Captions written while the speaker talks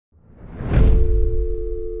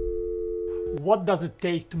what does it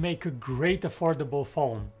take to make a great affordable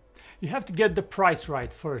phone? You have to get the price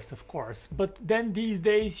right first, of course, but then these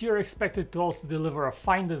days you're expected to also deliver a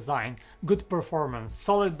fine design, good performance,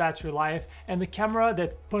 solid battery life, and a camera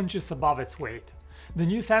that punches above its weight. The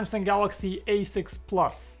new Samsung Galaxy A6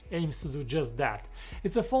 Plus aims to do just that.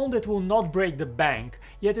 It's a phone that will not break the bank,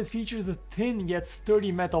 yet it features a thin yet sturdy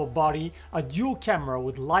metal body, a dual camera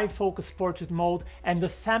with live focus portrait mode, and the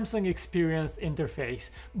Samsung Experience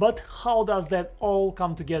interface. But how does that all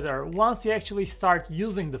come together once you actually start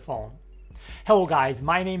using the phone? Hello guys,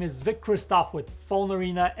 my name is Vic Christoph with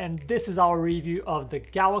PhoneArena, and this is our review of the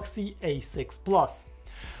Galaxy A6 Plus.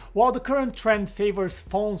 While the current trend favors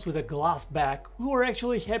phones with a glass back, we were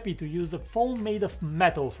actually happy to use a phone made of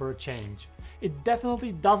metal for a change. It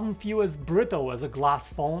definitely doesn't feel as brittle as a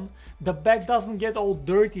glass phone, the back doesn't get all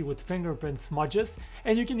dirty with fingerprint smudges,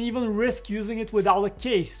 and you can even risk using it without a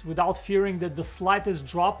case without fearing that the slightest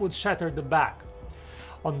drop would shatter the back.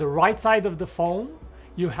 On the right side of the phone,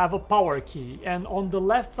 you have a power key, and on the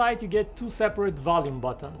left side you get two separate volume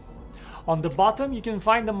buttons. On the bottom you can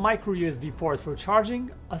find a micro USB port for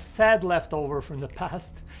charging, a sad leftover from the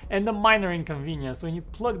past, and a minor inconvenience when you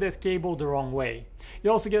plug that cable the wrong way.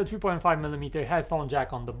 You also get a 3.5mm headphone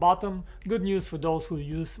jack on the bottom, good news for those who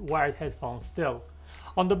use wired headphones still.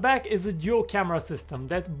 On the back is a dual camera system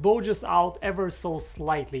that bulges out ever so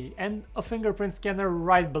slightly, and a fingerprint scanner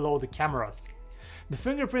right below the cameras. The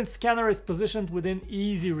fingerprint scanner is positioned within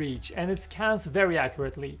easy reach and it scans very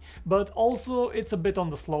accurately, but also it's a bit on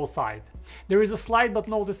the slow side. There is a slight but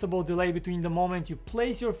noticeable delay between the moment you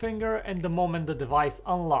place your finger and the moment the device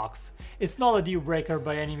unlocks. It's not a deal breaker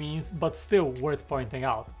by any means, but still worth pointing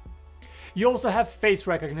out. You also have face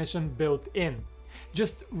recognition built in.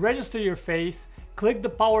 Just register your face, click the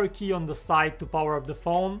power key on the side to power up the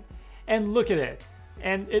phone, and look at it,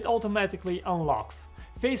 and it automatically unlocks.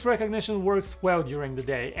 Face recognition works well during the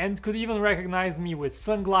day and could even recognize me with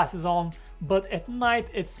sunglasses on, but at night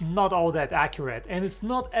it's not all that accurate and it's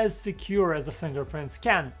not as secure as a fingerprint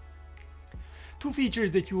scan. Two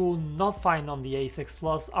features that you will not find on the A6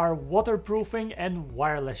 Plus are waterproofing and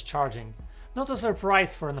wireless charging. Not a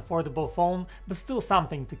surprise for an affordable phone, but still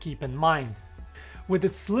something to keep in mind. With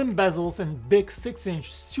its slim bezels and big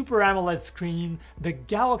 6-inch Super AMOLED screen, the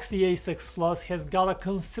Galaxy A6 Plus has got a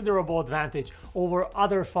considerable advantage over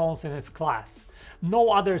other phones in its class.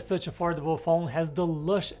 No other such affordable phone has the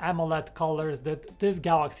lush AMOLED colors that this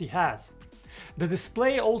Galaxy has. The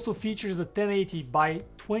display also features a 1080 by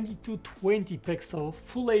 2220 pixel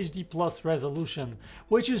Full HD Plus resolution,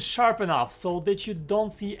 which is sharp enough so that you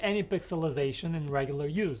don't see any pixelization in regular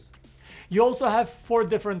use. You also have 4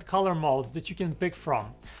 different color modes that you can pick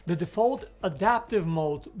from. The default adaptive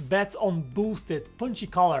mode bets on boosted, punchy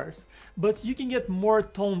colors, but you can get more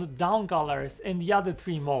toned down colors in the other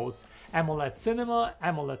 3 modes: AMOLED Cinema,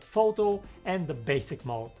 AMOLED Photo, and the basic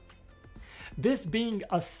mode. This being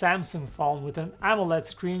a Samsung phone with an AMOLED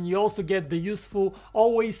screen, you also get the useful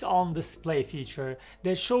always-on display feature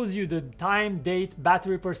that shows you the time, date,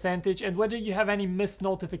 battery percentage, and whether you have any missed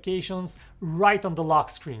notifications right on the lock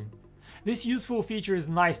screen. This useful feature is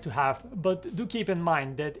nice to have, but do keep in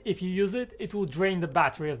mind that if you use it, it will drain the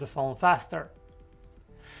battery of the phone faster.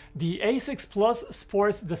 The A6 Plus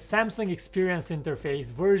sports the Samsung Experience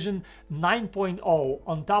interface version 9.0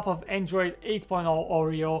 on top of Android 8.0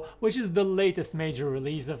 Oreo, which is the latest major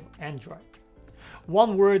release of Android.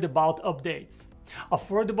 One word about updates.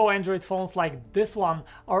 Affordable Android phones like this one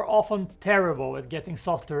are often terrible at getting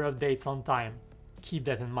software updates on time. Keep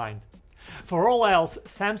that in mind. For all else,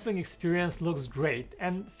 Samsung Experience looks great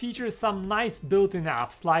and features some nice built-in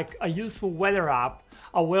apps like a useful weather app,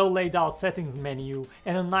 a well laid out settings menu,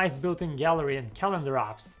 and a nice built-in gallery and calendar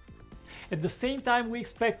apps. At the same time, we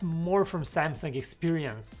expect more from Samsung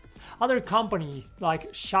Experience. Other companies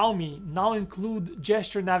like Xiaomi now include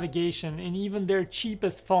gesture navigation in even their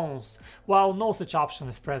cheapest phones, while no such option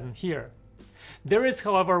is present here. There is,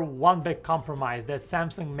 however, one big compromise that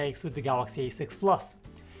Samsung makes with the Galaxy A6 Plus.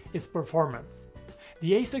 Its performance.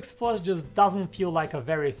 The A6 Plus just doesn't feel like a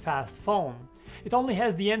very fast phone. It only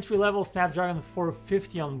has the entry-level Snapdragon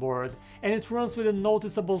 450 on board, and it runs with a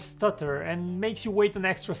noticeable stutter and makes you wait an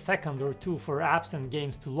extra second or two for apps and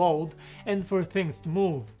games to load and for things to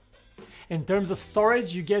move. In terms of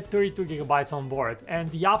storage, you get 32GB on board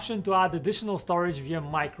and the option to add additional storage via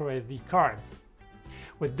microSD cards.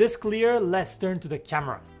 With this clear, let's turn to the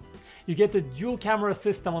cameras. You get a dual camera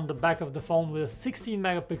system on the back of the phone with a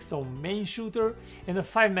 16MP main shooter and a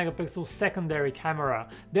 5MP secondary camera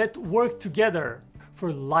that work together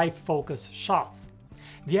for live focus shots.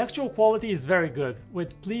 The actual quality is very good,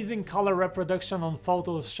 with pleasing color reproduction on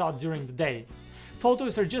photos shot during the day.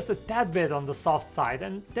 Photos are just a tad bit on the soft side,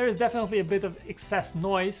 and there is definitely a bit of excess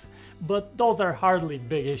noise, but those are hardly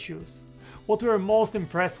big issues. What we are most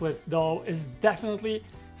impressed with though is definitely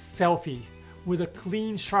selfies. With a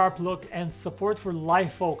clean, sharp look and support for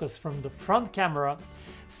live focus from the front camera,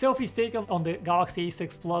 selfies taken on the Galaxy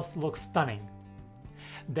A6 Plus look stunning.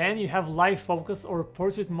 Then you have live focus or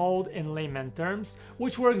portrait mode in layman terms,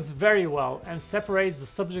 which works very well and separates the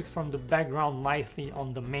subject from the background nicely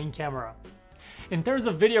on the main camera. In terms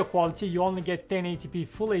of video quality, you only get 1080p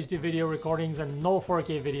Full HD video recordings and no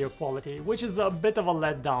 4K video quality, which is a bit of a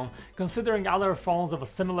letdown considering other phones of a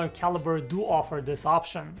similar caliber do offer this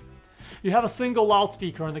option. You have a single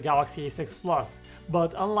loudspeaker on the Galaxy A6 Plus,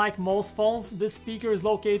 but unlike most phones, this speaker is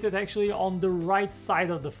located actually on the right side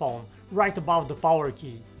of the phone, right above the power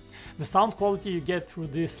key. The sound quality you get through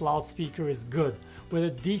this loudspeaker is good, with a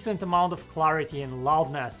decent amount of clarity and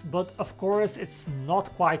loudness, but of course it's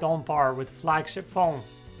not quite on par with flagship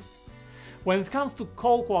phones. When it comes to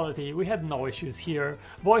call quality, we had no issues here.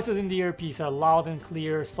 Voices in the earpiece are loud and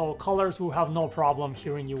clear, so callers will have no problem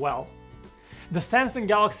hearing you well. The Samsung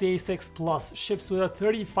Galaxy A6 Plus ships with a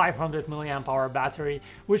 3500 mAh battery,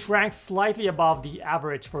 which ranks slightly above the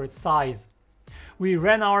average for its size. We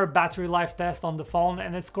ran our battery life test on the phone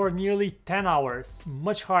and it scored nearly 10 hours,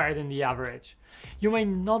 much higher than the average. You may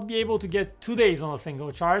not be able to get 2 days on a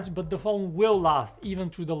single charge, but the phone will last even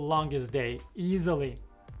through the longest day, easily.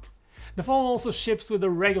 The phone also ships with a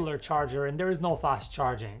regular charger and there is no fast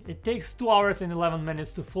charging. It takes 2 hours and 11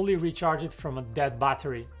 minutes to fully recharge it from a dead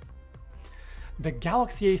battery. The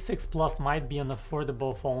Galaxy A6 Plus might be an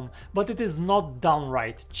affordable phone, but it is not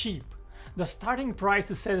downright cheap. The starting price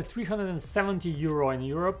is set at €370 in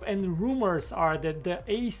Europe, and rumors are that the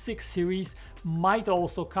A6 series might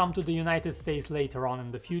also come to the United States later on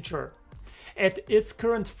in the future. At its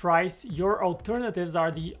current price, your alternatives are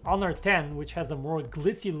the Honor 10, which has a more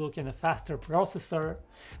glitzy look and a faster processor,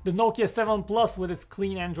 the Nokia 7 Plus with its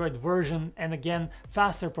clean Android version, and again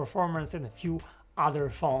faster performance and a few other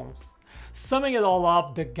phones. Summing it all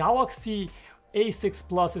up, the Galaxy A6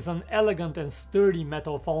 Plus is an elegant and sturdy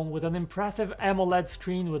metal phone with an impressive AMOLED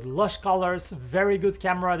screen with lush colors, very good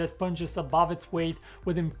camera that punches above its weight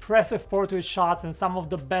with impressive portrait shots and some of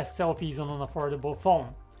the best selfies on an affordable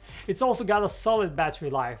phone. It's also got a solid battery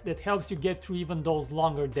life that helps you get through even those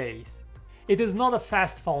longer days. It is not a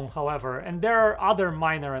fast phone, however, and there are other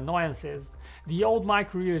minor annoyances. The old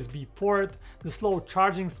micro USB port, the slow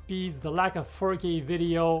charging speeds, the lack of 4K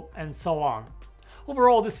video, and so on.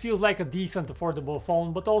 Overall, this feels like a decent affordable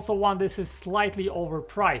phone, but also one that is slightly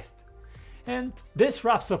overpriced. And this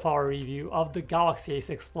wraps up our review of the Galaxy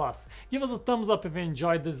A6 Plus. Give us a thumbs up if you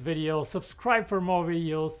enjoyed this video, subscribe for more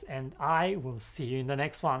videos, and I will see you in the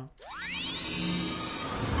next one.